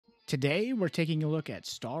Today, we're taking a look at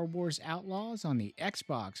Star Wars Outlaws on the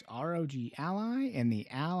Xbox ROG Ally and the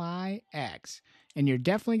Ally X. And you're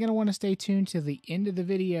definitely going to want to stay tuned to the end of the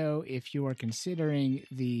video if you are considering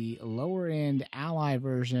the lower end Ally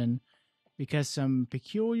version, because some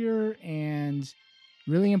peculiar and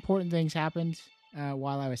really important things happened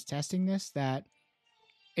while I was testing this that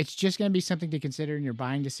it's just going to be something to consider in your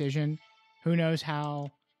buying decision. Who knows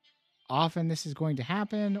how often this is going to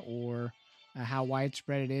happen, or how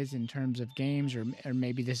widespread it is in terms of games, or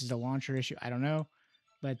maybe this is a launcher issue. I don't know.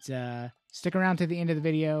 But stick around to the end of the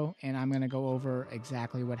video, and I'm going to go over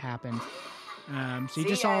exactly what happened. So you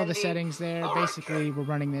just saw the settings there. Basically, we're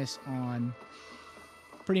running this on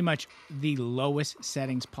pretty much the lowest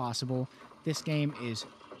settings possible. This game is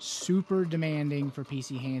super demanding for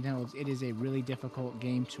PC handhelds. It is a really difficult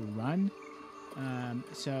game to run.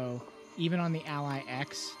 So even on the Ally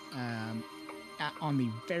X, on the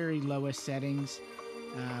very lowest settings,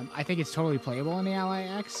 I think it's totally playable on the Ally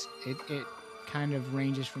X. It kind of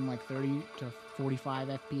ranges from like 30 to 45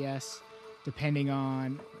 FPS, depending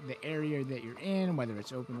on the area that you're in, whether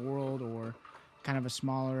it's open world or kind of a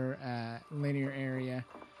smaller linear area,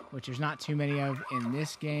 which there's not too many of in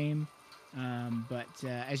this game. But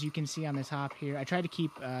as you can see on the top here, I tried to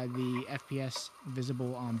keep the FPS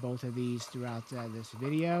visible on both of these throughout this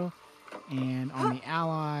video. And on the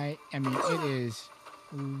Ally, I mean, it is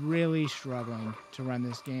really struggling to run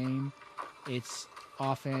this game. It's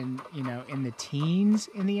often, in the teens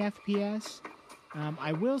in the FPS.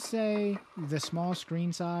 I will say the small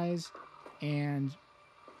screen size and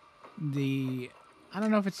I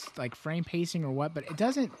don't know if it's like frame pacing or what, but it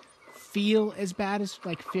doesn't feel as bad as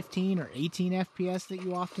like 15 or 18 FPS that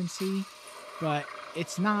you often see. But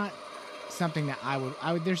it's not something that I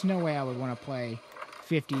would, there's no way I would want to play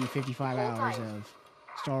 50, 55 hours of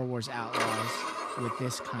Star Wars Outlaws with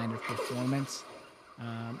this kind of performance.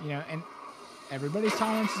 And everybody's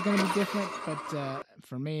tolerance is going to be different, but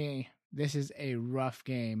for me, this is a rough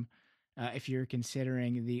game. If you're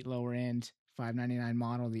considering the lower end $599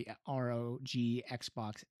 model, the ROG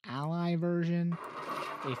Xbox Ally version,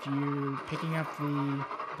 if you're picking up the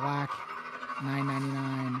black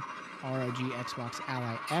 $999 ROG Xbox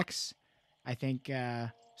Ally X, I think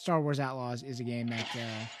Star Wars Outlaws is a game that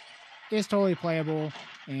is totally playable,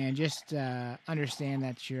 and just understand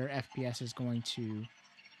that your FPS is going to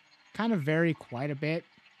kind of vary quite a bit,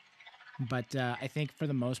 but I think for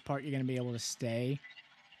the most part you're going to be able to stay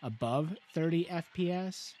above 30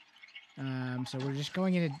 FPS. So we're just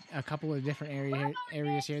going into a couple of different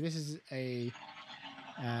areas here. This is an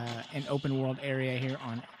open world area here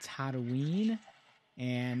on Tatooine,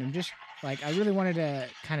 and I'm just like, I really wanted to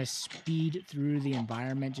kind of speed through the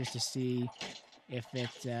environment just to see if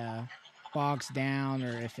it bogs down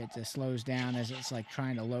or if it slows down as it's like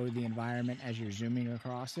trying to load the environment as you're zooming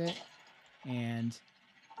across it. And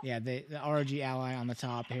yeah, the ROG Ally on the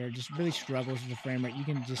top here just really struggles with the frame rate. You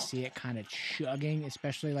can just see it kind of chugging,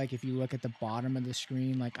 especially like if you look at the bottom of the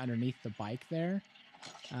screen, like underneath the bike there.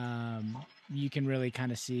 You can really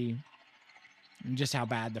kind of see just how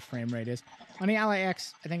bad the frame rate is. On the Ally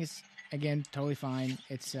X, I think it's, again, totally fine.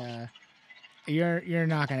 It's you're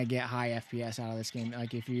not gonna get high FPS out of this game.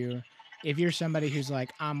 Like if you're somebody who's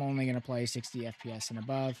like, I'm only gonna play 60 FPS and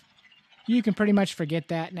above, you can pretty much forget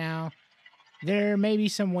that now. There may be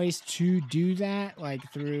some ways to do that, like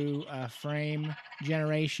through frame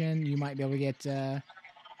generation. You might be able to get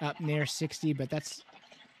up near 60, but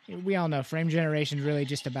we all know frame generation is really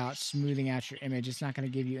just about smoothing out your image. It's not going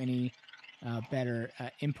to give you any better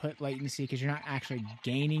input latency, because you're not actually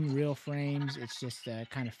gaining real frames. It's just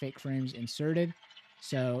kind of fake frames inserted.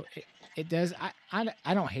 So it does.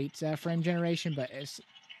 I don't hate frame generation, but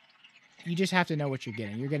you just have to know what you're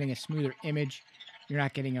getting. You're getting a smoother image. You're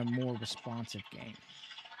not getting a more responsive game.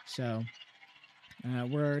 So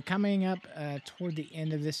we're coming up toward the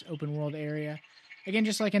end of this open world area. Again,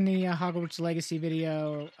 just like in the Hogwarts Legacy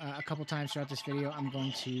video, a couple times throughout this video, I'm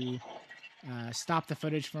going to stop the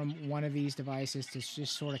footage from one of these devices to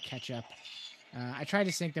just sort of catch up. I try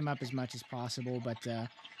to sync them up as much as possible, but I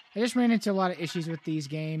just ran into a lot of issues with these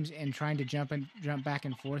games and trying to jump back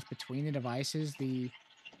and forth between the devices. The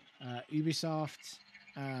Ubisoft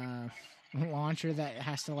launcher that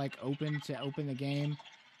has to like open the game,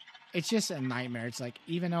 it's just a nightmare. It's like,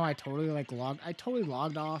 even though I totally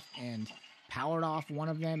logged off and powered off one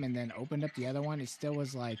of them and then opened up the other one, it still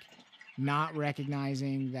was like not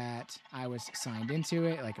recognizing that I was signed into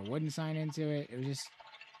it. Like, I wouldn't sign into it. It was just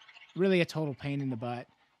really a total pain in the butt.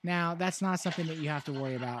 Now, that's not something that you have to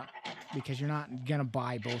worry about, because you're not going to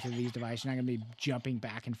buy both of these devices. You're not going to be jumping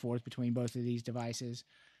back and forth between both of these devices.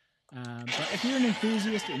 But if you're an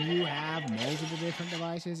enthusiast and you have multiple different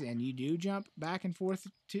devices and you do jump back and forth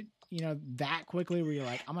to, that quickly where you're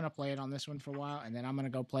like, I'm going to play it on this one for a while and then I'm going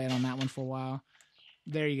to go play it on that one for a while.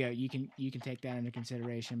 There you go. You can take that into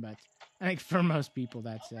consideration, but I think for most people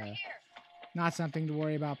that's not something to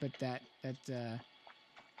worry about, but that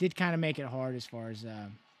did kind of make it hard as far as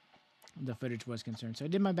the footage was concerned. So I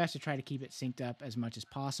did my best to try to keep it synced up as much as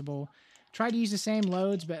possible. Tried to use the same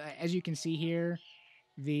loads, but as you can see here,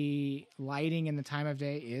 the lighting and the time of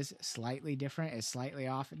day is slightly different. It's slightly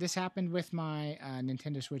off. This happened with my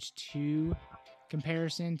Nintendo Switch 2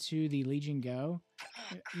 comparison to the Legion Go.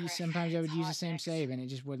 Sometimes I would use the same save and it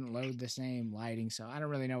just wouldn't load the same lighting. So I don't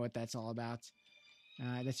really know what that's all about.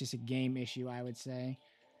 That's just a game issue, I would say.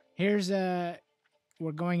 Here's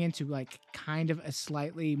we're going into like kind of a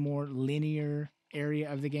slightly more linear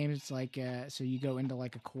area of the game. It's like so you go into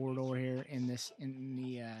like a corridor here in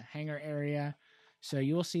the hangar area. So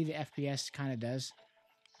you will see the FPS kind of does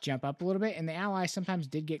jump up a little bit, and the Ally sometimes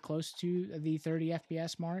did get close to the 30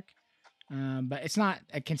 FPS mark. But it's not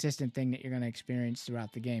a consistent thing that you're going to experience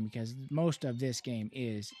throughout the game because most of this game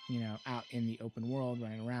is, out in the open world,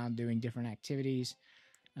 running around, doing different activities,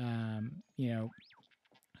 um, you know,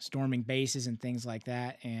 storming bases and things like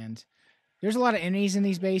that. And there's a lot of enemies in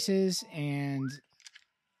these bases, and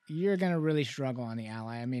you're going to really struggle on the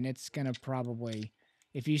Ally. I mean, it's going to probably,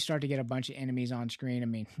 if you start to get a bunch of enemies on screen, I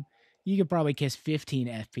mean, you could probably kiss 15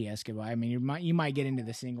 FPS goodbye. I mean, you might get into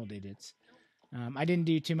the single digits. I didn't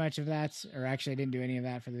do too much of that, or actually, I didn't do any of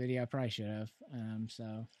that for the video. I probably should have.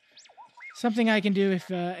 So something I can do if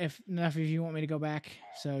enough of you want me to go back.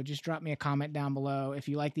 So just drop me a comment down below if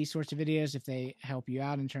you like these sorts of videos, if they help you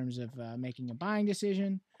out in terms of making a buying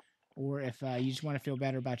decision, or if you just want to feel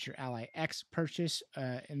better about your Ally X purchase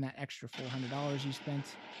and that extra $400 you spent.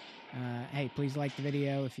 Hey, please like the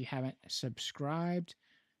video if you haven't subscribed.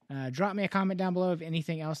 Drop me a comment down below of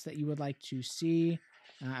anything else that you would like to see.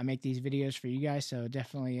 I make these videos for you guys, so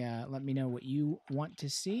definitely let me know what you want to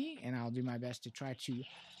see, and I'll do my best to try to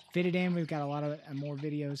fit it in. We've got a lot of more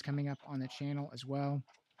videos coming up on the channel as well.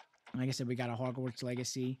 Like I said, we got a Hogwarts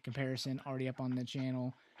Legacy comparison already up on the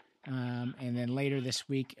channel. And then later this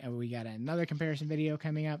week, we got another comparison video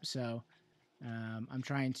coming up. So I'm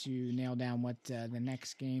trying to nail down what the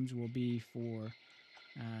next games will be for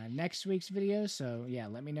next week's video. So yeah,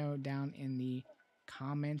 let me know down in the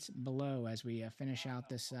comments below as we finish out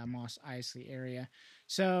this Moss Isley area.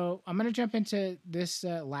 So I'm going to jump into this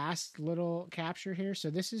last little capture here. So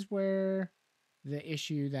this is where the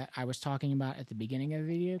issue that I was talking about at the beginning of the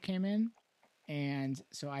video came in. And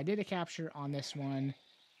so I did a capture on this one,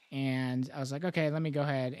 and I was like, okay, let me go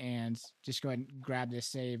ahead and just go ahead and grab this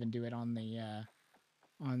save and do it on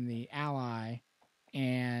the Ally.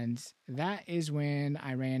 And that is when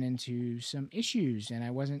I ran into some issues and I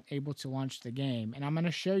wasn't able to launch the game. And I'm going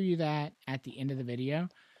to show you that at the end of the video.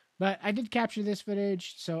 But I did capture this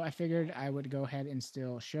footage, so I figured I would go ahead and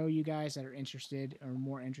still show you guys that are interested or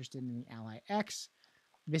more interested in the Ally X.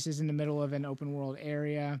 This is in the middle of an open world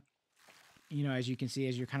area. As you can see,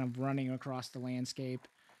 as you're kind of running across the landscape,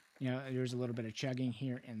 there's a little bit of chugging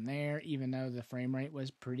here and there, even though the frame rate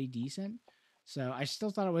was pretty decent. So I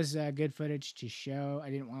still thought it was good footage to show.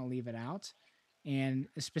 I didn't want to leave it out. And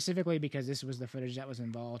specifically because this was the footage that was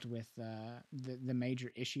involved with the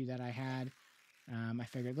major issue that I had, I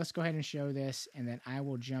figured let's go ahead and show this, and then I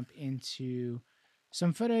will jump into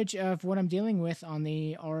some footage of what I'm dealing with on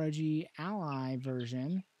the ROG Ally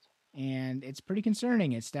version. And it's pretty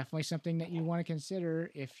concerning. It's definitely something that you want to consider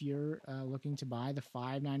if you're looking to buy the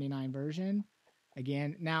 $5.99 version.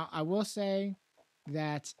 Again, now I will say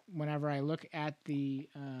that whenever I look at the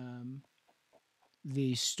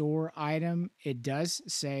store item, it does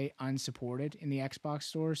say unsupported in the Xbox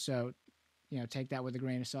store. So, take that with a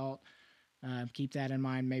grain of salt. Keep that in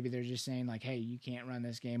mind. Maybe they're just saying like, hey, you can't run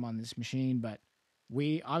this game on this machine, but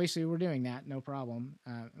we're doing that, no problem.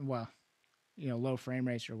 Low frame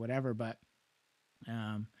rates or whatever. But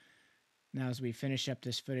now as we finish up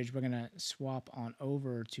this footage, we're going to swap on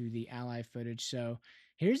over to the Ally footage. So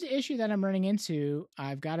here's the issue that I'm running into.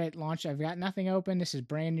 I've got it launched. I've got nothing open. This is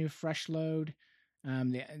brand new, fresh load.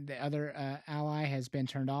 The other Ally has been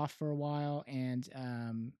turned off for a while,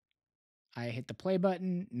 and I hit the play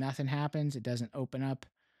button. Nothing happens. It doesn't open up.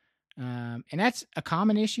 And that's a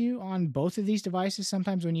common issue on both of these devices.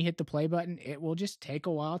 Sometimes when you hit the play button, it will just take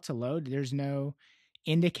a while to load. There's no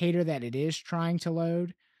indicator that it is trying to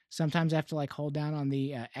load. Sometimes I have to like hold down on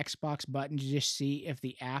the Xbox button to just see if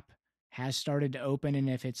the app has started to open and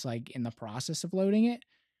if it's like in the process of loading it,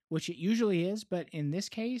 which it usually is. But in this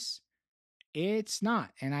case, it's not.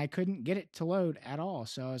 And I couldn't get it to load at all.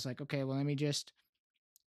 So I was like, okay, well, let me just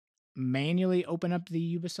manually open up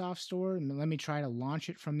the Ubisoft store and let me try to launch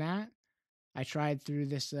it from that. I tried through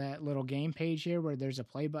this little game page here where there's a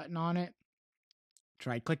play button on it.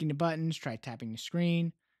 Tried clicking the buttons, tried tapping the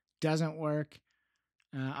screen, doesn't work.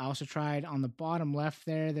 I also tried on the bottom left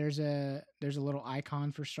there. There's a little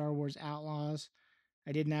icon for Star Wars Outlaws.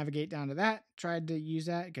 I did navigate down to that. Tried to use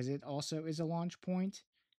that because it also is a launch point.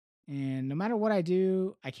 And no matter what I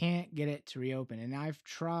do, I can't get it to reopen. And I've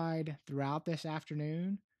tried throughout this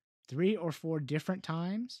afternoon 3 or 4 different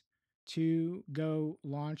times to go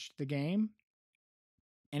launch the game,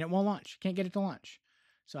 and it won't launch. Can't get it to launch.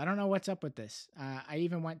 So I don't know what's up with this. I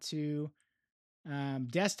even went to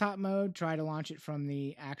desktop mode, try to launch it from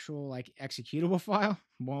the actual like executable file,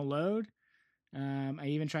 won't load. I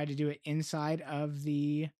even tried to do it inside of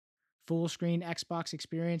the full screen Xbox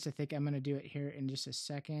experience. I think I'm going to do it here in just a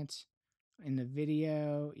second in the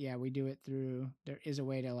video. Yeah, we do it through, there is a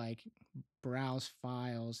way to like browse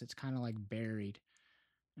files. It's kind of like buried.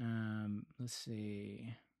 Let's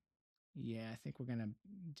see. Yeah, I think we're going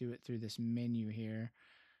to do it through this menu here.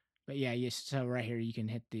 But yeah, yes. So right here, you can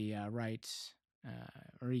hit the right,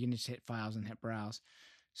 or you can just hit files and hit browse.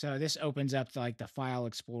 So this opens up like the file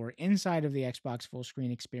explorer inside of the Xbox full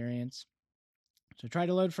screen experience. So try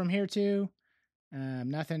to load from here too.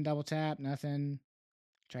 Nothing. Double tap. Nothing.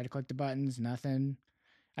 Try to click the buttons. Nothing.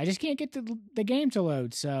 I just can't get the game to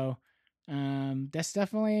load. So that's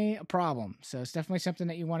definitely a problem. So it's definitely something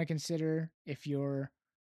that you want to consider if you're,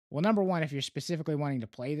 well, number one, if you're specifically wanting to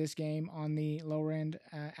play this game on the lower end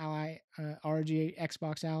Ally, ROG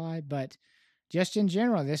Xbox Ally, but just in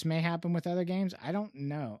general, this may happen with other games. I don't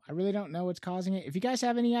know. I really don't know what's causing it. If you guys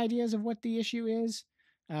have any ideas of what the issue is,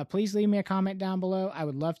 please leave me a comment down below. I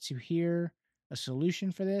would love to hear a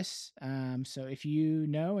solution for this. So if you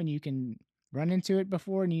know and you can run into it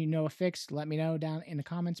before and you know a fix, let me know down in the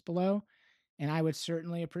comments below, and I would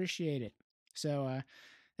certainly appreciate it. So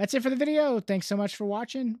that's it for the video. Thanks so much for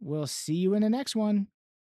watching. We'll see you in the next one.